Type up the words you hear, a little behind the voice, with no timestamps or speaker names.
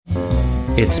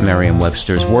It's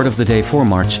Merriam-Webster's Word of the Day for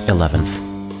March 11th.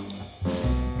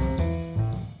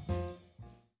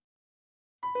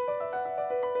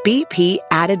 BP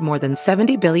added more than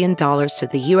 $70 billion to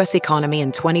the U.S. economy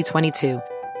in 2022.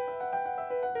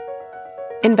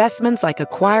 Investments like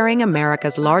acquiring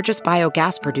America's largest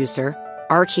biogas producer,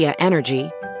 Archaea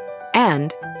Energy,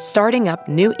 and starting up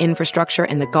new infrastructure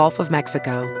in the Gulf of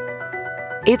Mexico.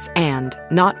 It's and,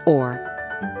 not or.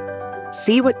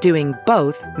 See what doing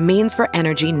both means for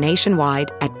energy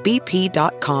nationwide at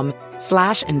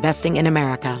bp.com/investing in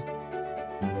America.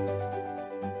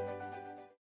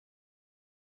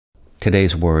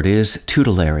 Today's word is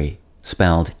tutelary,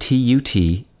 spelled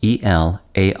Tutelary.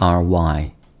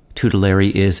 Tutelary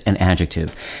is an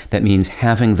adjective that means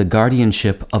having the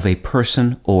guardianship of a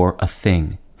person or a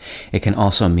thing. It can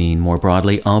also mean, more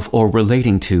broadly, of or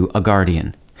relating to a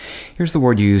guardian. Here's the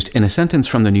word used in a sentence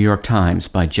from the New York Times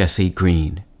by Jesse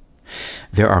Green.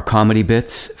 There are comedy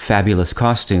bits, fabulous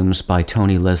costumes by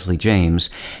Tony Leslie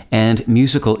James, and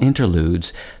musical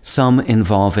interludes, some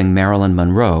involving Marilyn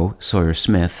Monroe, Sawyer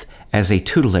Smith, as a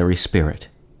tutelary spirit.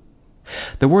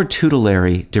 The word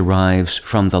tutelary derives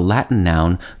from the Latin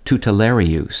noun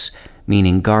tutelarius,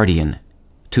 meaning guardian.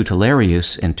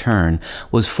 Tutelarius, in turn,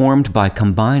 was formed by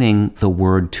combining the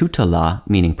word tutela,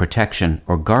 meaning protection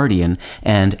or guardian,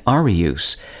 and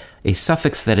arius, a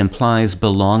suffix that implies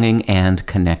belonging and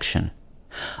connection.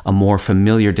 A more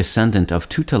familiar descendant of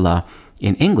tutela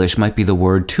in English might be the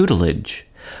word tutelage,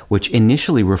 which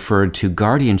initially referred to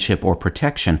guardianship or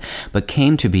protection, but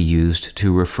came to be used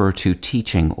to refer to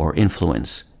teaching or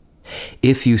influence.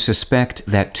 If you suspect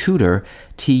that tutor,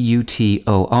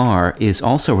 T-U-T-O-R, is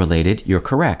also related, you're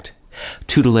correct.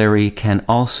 Tutelary can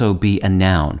also be a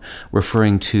noun,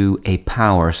 referring to a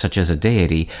power such as a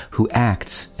deity who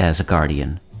acts as a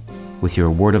guardian. With your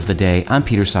Word of the Day, I'm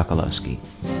Peter Sokolowski.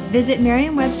 Visit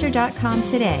Merriam-Webster.com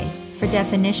today for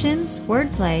definitions,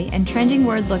 wordplay, and trending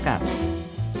word lookups.